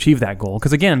metrics to achieve that goal.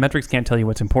 Because again, metrics can't tell you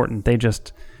what's important. They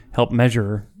just help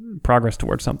measure progress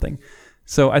towards something.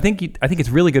 So I think it's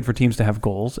really good for teams to have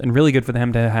goals, and really good for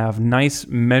them to have nice,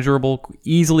 measurable,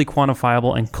 easily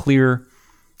quantifiable, and clear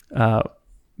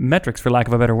metrics, for lack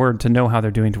of a better word, to know how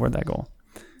they're doing toward that goal.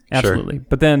 Absolutely. Sure.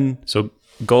 But then... So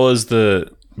goal is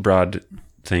the broad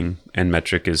thing, and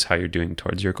metric is how you're doing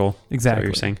towards your goal. Exactly. Is that what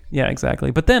you're saying? Yeah,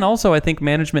 exactly. But then also, I think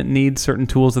management needs certain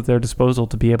tools at their disposal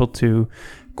to be able to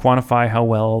quantify how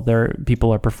well their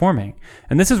people are performing.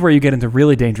 And this is where you get into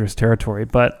really dangerous territory,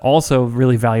 but also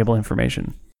really valuable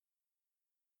information.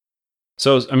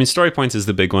 So, I mean, story points is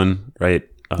the big one, right?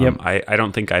 Yep. I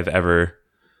don't think I've ever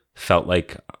felt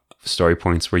like story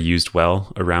points were used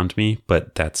well around me,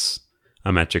 but that's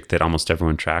a metric that almost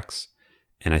everyone tracks.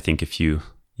 And I think if you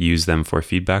use them for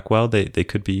feedback well, they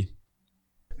could be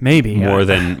maybe more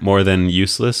than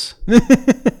useless.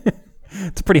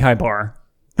 It's a pretty high bar.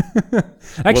 Actually,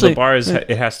 well, the bar is it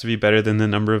has to be better than the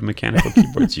number of mechanical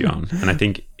keyboards you own, and I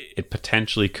think it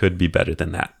potentially could be better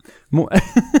than that.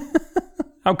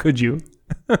 How could you?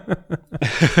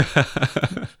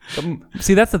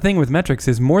 See, that's the thing with metrics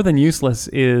is more than useless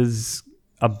is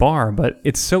a bar, but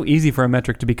it's so easy for a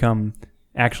metric to become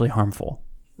actually harmful,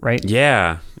 right?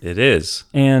 Yeah, it is.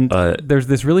 And there's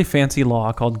this really fancy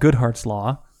law called Goodhart's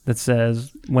law that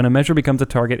says when a measure becomes a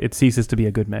target, it ceases to be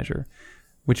a good measure,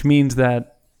 which means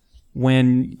that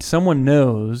when someone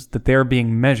knows that they're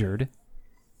being measured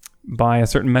by a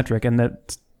certain metric and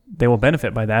that they will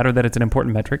benefit by that, or that it's an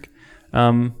important metric,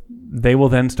 they will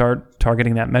then start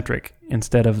targeting that metric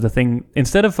instead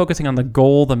of focusing on the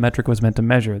goal the metric was meant to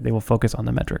measure. They will focus on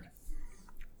the metric.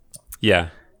 Yeah.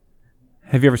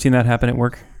 Have you ever seen that happen at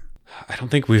work? I don't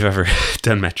think we've ever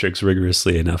done metrics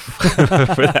rigorously enough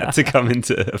for that to come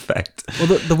into effect.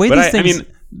 Well, the way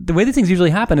these things usually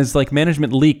happen is like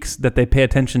management leaks that they pay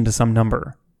attention to some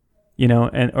number,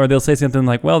 or they'll say something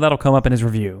like, "Well, that'll come up in his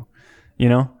review,"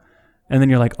 and then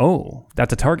you're like, "Oh,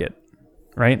 that's a target."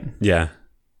 Right? Yeah.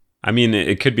 I mean,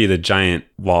 it could be the giant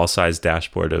wall-sized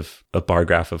dashboard of a bar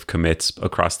graph of commits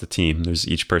across the team. There's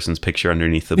each person's picture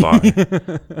underneath the bar.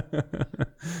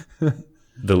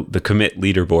 the commit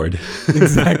leaderboard.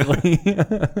 Exactly.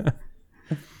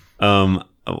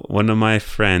 One of my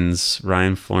friends,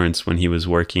 Ryan Florence, when he was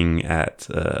working at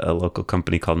a local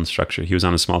company called Instructure, he was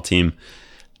on a small team.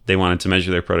 They wanted to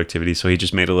measure their productivity, so he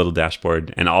just made a little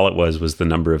dashboard, and all it was the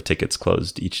number of tickets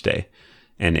closed each day.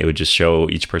 And it would just show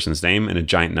each person's name and a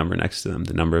giant number next to them,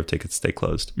 the number of tickets they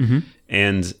closed. Mm-hmm.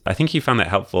 And I think he found that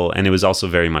helpful. And it was also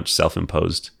very much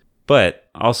self-imposed. But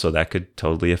also that could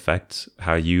totally affect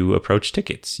how you approach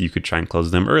tickets. You could try and close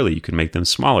them early. You could make them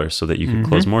smaller so that you could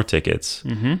close more tickets.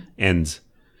 Mm-hmm. And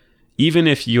even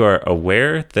if you are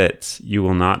aware that you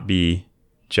will not be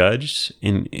judged,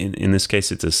 in this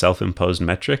case, it's a self-imposed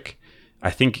metric, I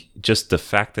think just the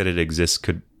fact that it exists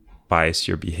could bias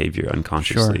your behavior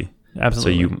unconsciously. Sure.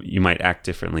 Absolutely. So you might act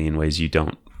differently in ways you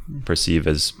don't perceive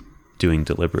as doing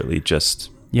deliberately just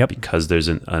because there's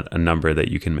a number that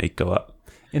you can make go up.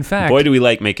 In fact, boy, do we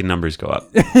like making numbers go up.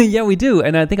 Yeah, we do.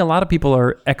 And I think a lot of people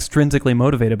are extrinsically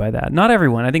motivated by that. Not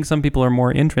everyone. I think some people are more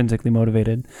intrinsically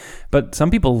motivated. But some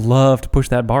people love to push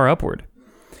that bar upward.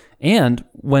 And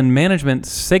when management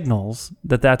signals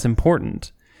that that's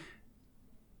important,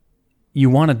 you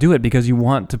want to do it because you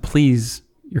want to please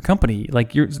your company.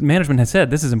 Like your management has said,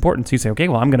 this is important. So you say, okay,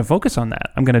 well, I'm going to focus on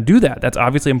that. I'm going to do that. That's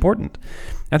obviously important.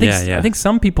 I think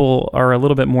some people are a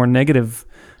little bit more negative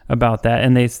about that,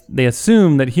 and they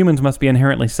assume that humans must be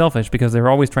inherently selfish because they're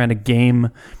always trying to game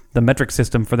the metric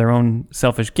system for their own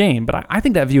selfish gain. But I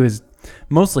think that view is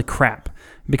mostly crap,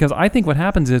 because I think what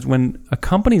happens is when a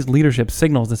company's leadership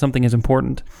signals that something is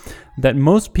important, that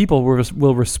most people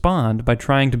will respond by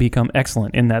trying to become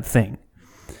excellent in that thing.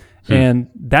 And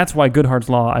that's why Goodhart's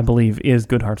law, I believe, is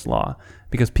Goodhart's law,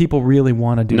 because people really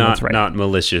want to do what's right. Not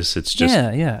malicious. It's just...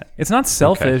 Yeah. It's not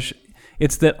selfish. Okay.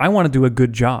 It's that I want to do a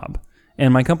good job.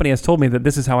 And my company has told me that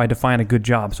this is how I define a good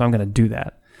job, so I'm going to do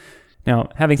that. Now,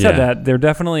 having said that, there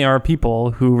definitely are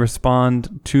people who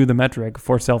respond to the metric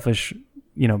for selfish,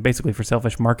 basically for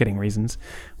selfish marketing reasons,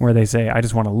 where they say, I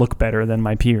just want to look better than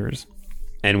my peers.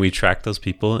 And we track those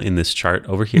people in this chart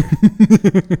over here.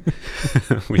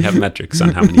 We have metrics on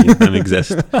how many of them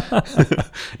exist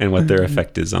and what their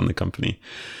effect is on the company.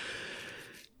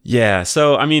 Yeah.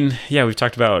 So, I mean, we've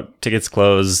talked about tickets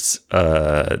closed,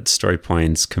 story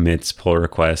points, commits, pull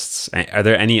requests. Are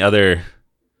there any other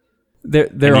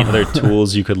other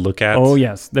tools you could look at? Oh,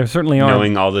 yes. There certainly are.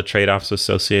 Knowing all the trade-offs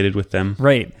associated with them.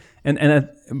 Right. And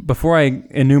before I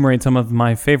enumerate some of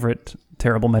my favorite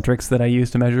terrible metrics that I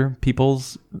use to measure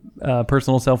people's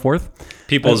personal self-worth.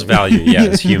 People's value,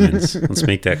 as humans. Let's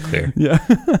make that clear. Yeah.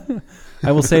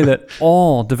 I will say that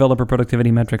all developer productivity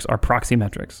metrics are proxy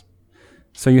metrics.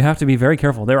 So you have to be very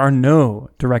careful. There are no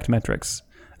direct metrics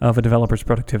of a developer's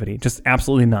productivity. Just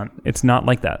absolutely none. It's not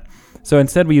like that. So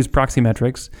instead we use proxy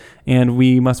metrics, and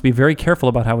we must be very careful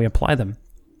about how we apply them.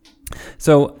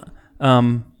 So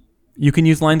you can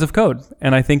use lines of code.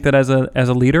 And I think that as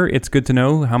a leader, it's good to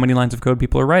know how many lines of code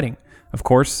people are writing. Of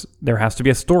course, there has to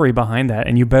be a story behind that,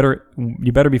 and you better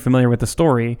be familiar with the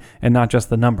story and not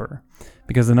just the number,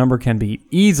 because the number can be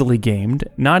easily gamed,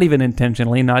 not even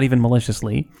intentionally, not even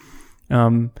maliciously.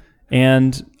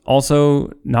 And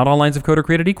also, not all lines of code are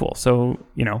created equal. So,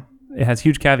 it has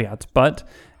huge caveats, but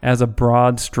as a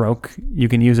broad stroke, you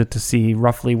can use it to see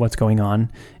roughly what's going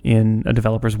on in a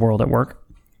developer's world at work.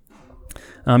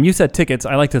 You said tickets.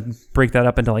 I like to break that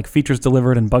up into like features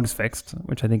delivered and bugs fixed,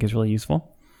 which I think is really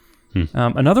useful.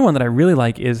 Another one that I really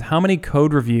like is how many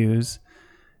code reviews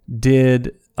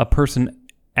did a person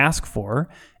ask for,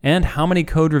 and how many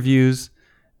code reviews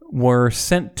were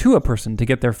sent to a person to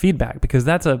get their feedback, because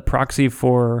that's a proxy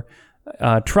for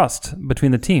trust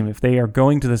between the team. If they are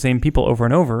going to the same people over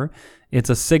and over, it's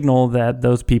a signal that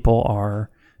those people are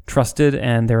trusted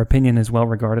and their opinion is well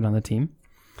regarded on the team.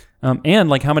 And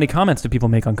like, how many comments do people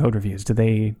make on code reviews? Are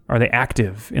they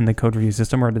active in the code review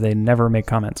system, or do they never make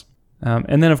comments?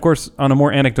 And then, of course, on a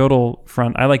more anecdotal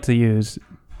front, I like to use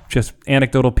just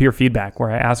anecdotal peer feedback,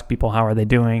 where I ask people how are they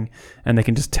doing, and they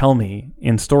can just tell me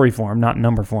in story form, not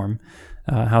number form,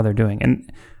 how they're doing.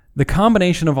 And the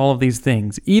combination of all of these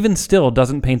things, even still,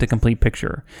 doesn't paint a complete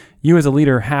picture. You as a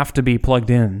leader have to be plugged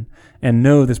in and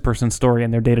know this person's story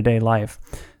and their day-to-day life,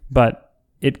 but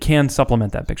it can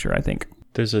supplement that picture, I think.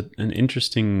 There's an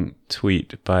interesting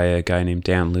tweet by a guy named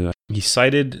Dan Liu. He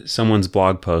cited someone's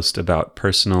blog post about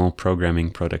personal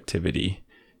programming productivity,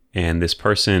 and this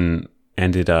person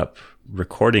ended up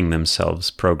recording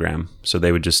themselves program. So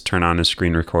they would just turn on a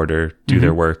screen recorder, do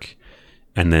their work,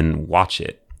 and then watch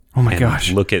it. Oh my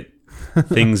gosh. Look at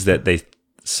things that they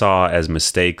saw as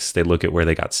mistakes. They look at where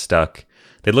they got stuck.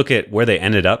 They look at where they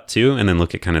ended up too, and then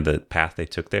look at kind of the path they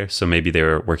took there. So maybe they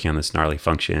were working on this gnarly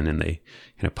function and they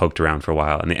kind of poked around for a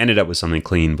while, and they ended up with something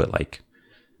clean, but like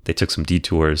they took some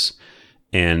detours,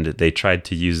 and they tried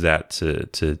to use that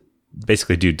to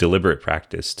basically do deliberate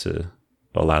practice to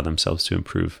allow themselves to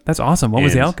improve. That's awesome. What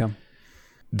was the outcome?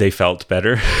 They felt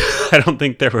better. I don't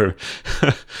think there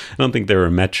were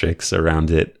metrics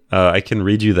around it. I can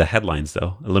read you the headlines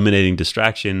though. Eliminating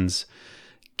distractions,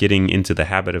 getting into the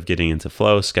habit of getting into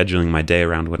flow, scheduling my day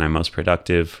around when I'm most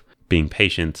productive, being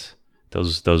patient.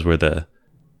 Those were the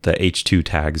H2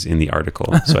 tags in the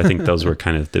article. So I think those were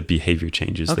kind of the behavior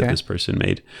changes that this person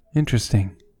made.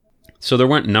 Interesting. So there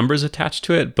weren't numbers attached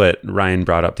to it, but Ryan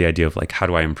brought up the idea of like, how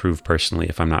do I improve personally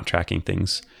if I'm not tracking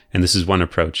things? And this is one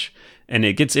approach. And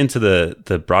it gets into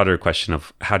the broader question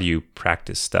of how do you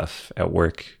practice stuff at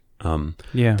work?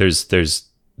 There's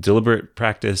deliberate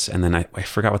practice, and then I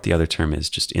forgot what the other term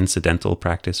is, just incidental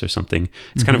practice or something.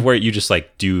 It's kind of where you just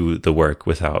like do the work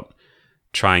without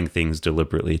trying things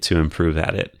deliberately to improve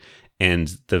at it.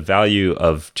 And the value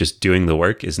of just doing the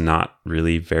work is not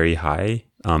really very high.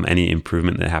 Any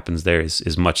improvement that happens there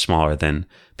is much smaller than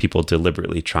people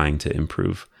deliberately trying to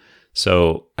improve.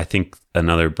 So I think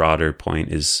another broader point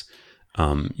is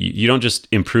you don't just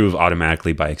improve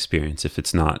automatically by experience if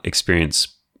it's not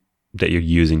experience that you're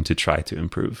using to try to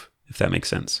improve, if that makes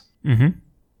sense. Mm-hmm.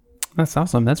 That's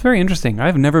awesome. That's very interesting.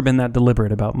 I've never been that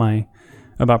deliberate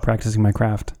about practicing my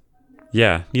craft.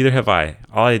 Yeah, neither have I.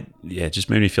 It just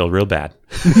made me feel real bad.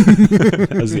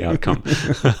 That was the outcome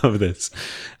of this.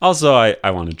 Also,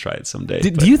 I want to try it someday.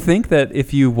 Do you think that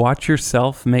if you watch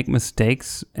yourself make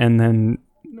mistakes and then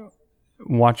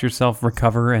watch yourself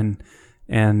recover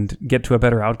and get to a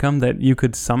better outcome, that you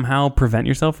could somehow prevent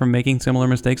yourself from making similar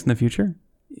mistakes in the future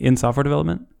in software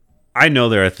development? I know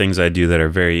there are things I do that are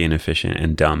very inefficient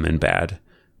and dumb and bad.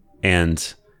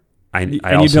 And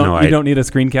I also know you don't need a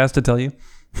screencast to tell you?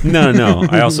 No.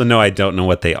 I also know I don't know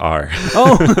what they are.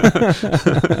 Oh.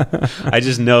 I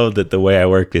just know that the way I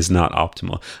work is not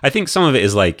optimal. I think some of it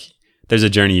is like there's a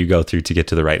journey you go through to get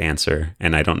to the right answer.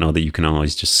 And I don't know that you can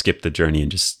always just skip the journey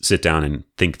and just sit down and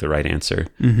think the right answer.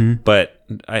 Mm-hmm. But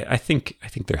I think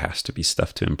there has to be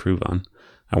stuff to improve on.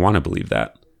 I want to believe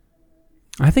that.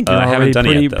 I think you're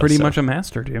already pretty much a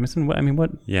master, Jameson. I mean,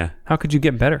 what? Yeah. How could you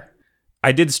get better?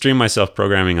 I did stream myself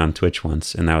programming on Twitch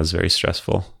once, and that was very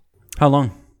stressful. How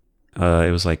long?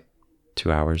 It was like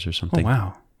 2 hours or something. Oh,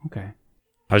 wow. Okay.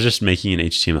 I was just making an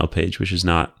HTML page, which is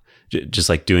not just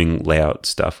like doing layout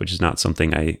stuff, which is not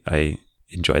something I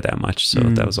enjoy that much. So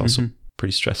that was also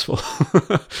pretty stressful.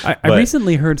 I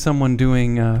recently heard someone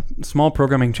doing small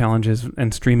programming challenges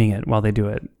and streaming it while they do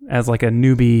it as like a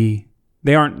newbie.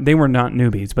 They were not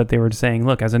newbies, but they were saying,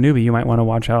 look, as a newbie, you might want to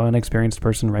watch how an experienced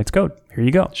person writes code. Here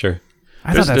you go. Sure.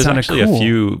 I thought that sounded cool. There's actually a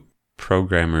few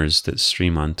programmers that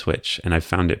stream on Twitch, and I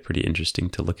found it pretty interesting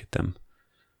to look at them.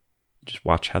 just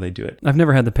watch how they do it. I've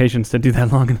never had the patience to do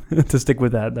that long to stick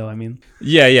with that, though. I mean,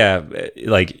 yeah,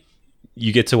 like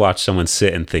you get to watch someone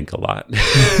sit and think a lot.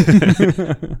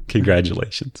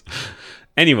 Congratulations.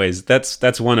 Anyways,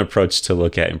 that's one approach to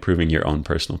look at improving your own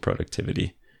personal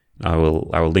productivity. I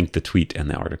will link the tweet and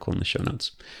the article in the show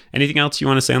notes. Anything else you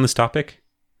want to say on this topic?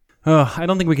 I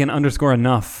don't think we can underscore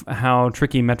enough how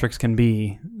tricky metrics can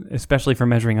be, especially for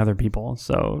measuring other people.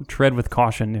 So tread with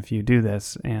caution if you do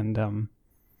this, and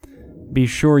be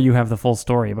sure you have the full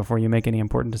story before you make any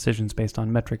important decisions based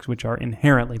on metrics, which are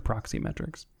inherently proxy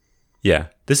metrics. Yeah,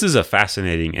 this is a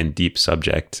fascinating and deep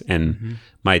subject, and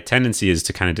my tendency is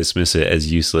to kind of dismiss it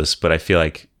as useless, but I feel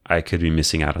like I could be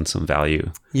missing out on some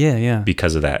value. Yeah.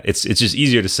 Because of that. It's just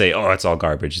easier to say, oh, it's all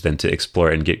garbage than to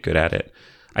explore and get good at it.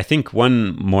 I think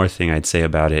one more thing I'd say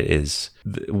about it is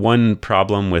one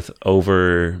problem with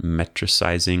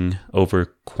over-metricizing,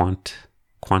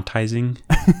 quantizing.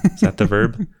 Is that the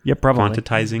verb? Yep, probably.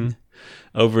 Quantitizing,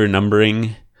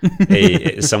 over-numbering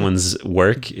someone's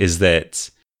work is that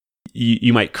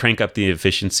you might crank up the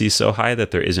efficiency so high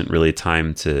that there isn't really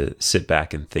time to sit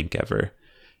back and think ever.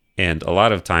 And a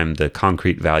lot of time, the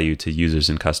concrete value to users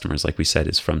and customers, like we said,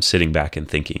 is from sitting back and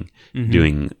thinking,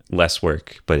 doing less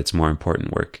work, but it's more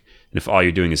important work. And if all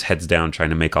you're doing is heads down trying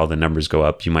to make all the numbers go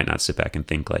up, you might not sit back and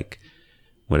think like,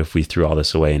 what if we threw all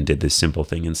this away and did this simple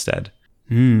thing instead?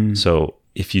 So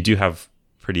if you do have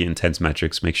pretty intense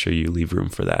metrics, make sure you leave room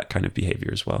for that kind of behavior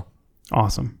as well.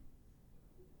 Awesome.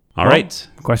 All right.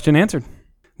 Question answered.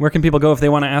 Where can people go if they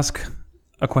want to ask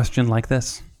a question like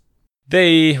this?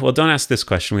 Don't ask this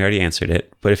question. We already answered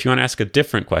it. But if you want to ask a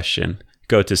different question,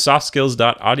 go to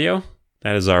softskills.audio.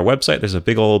 That is our website. There's a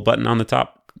big old button on the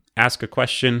top. Ask a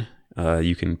question.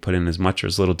 You can put in as much or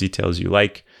as little detail as you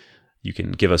like. You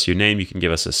can give us your name. You can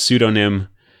give us a pseudonym.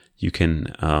 You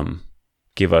can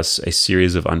give us a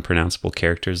series of unpronounceable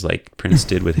characters like Prince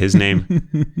did with his name.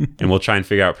 And we'll try and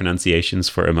figure out pronunciations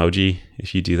for emoji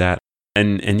if you do that.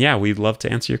 And yeah, we'd love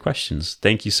to answer your questions.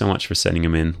 Thank you so much for sending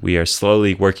them in. We are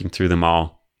slowly working through them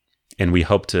all, and we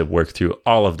hope to work through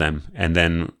all of them. And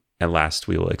then at last,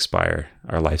 we will expire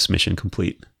our life's mission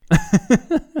complete.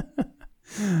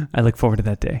 I look forward to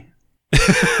that day.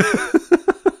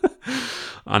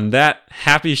 On that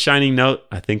happy, shining note,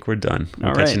 I think we're done.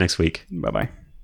 We'll catch you next week. Bye-bye.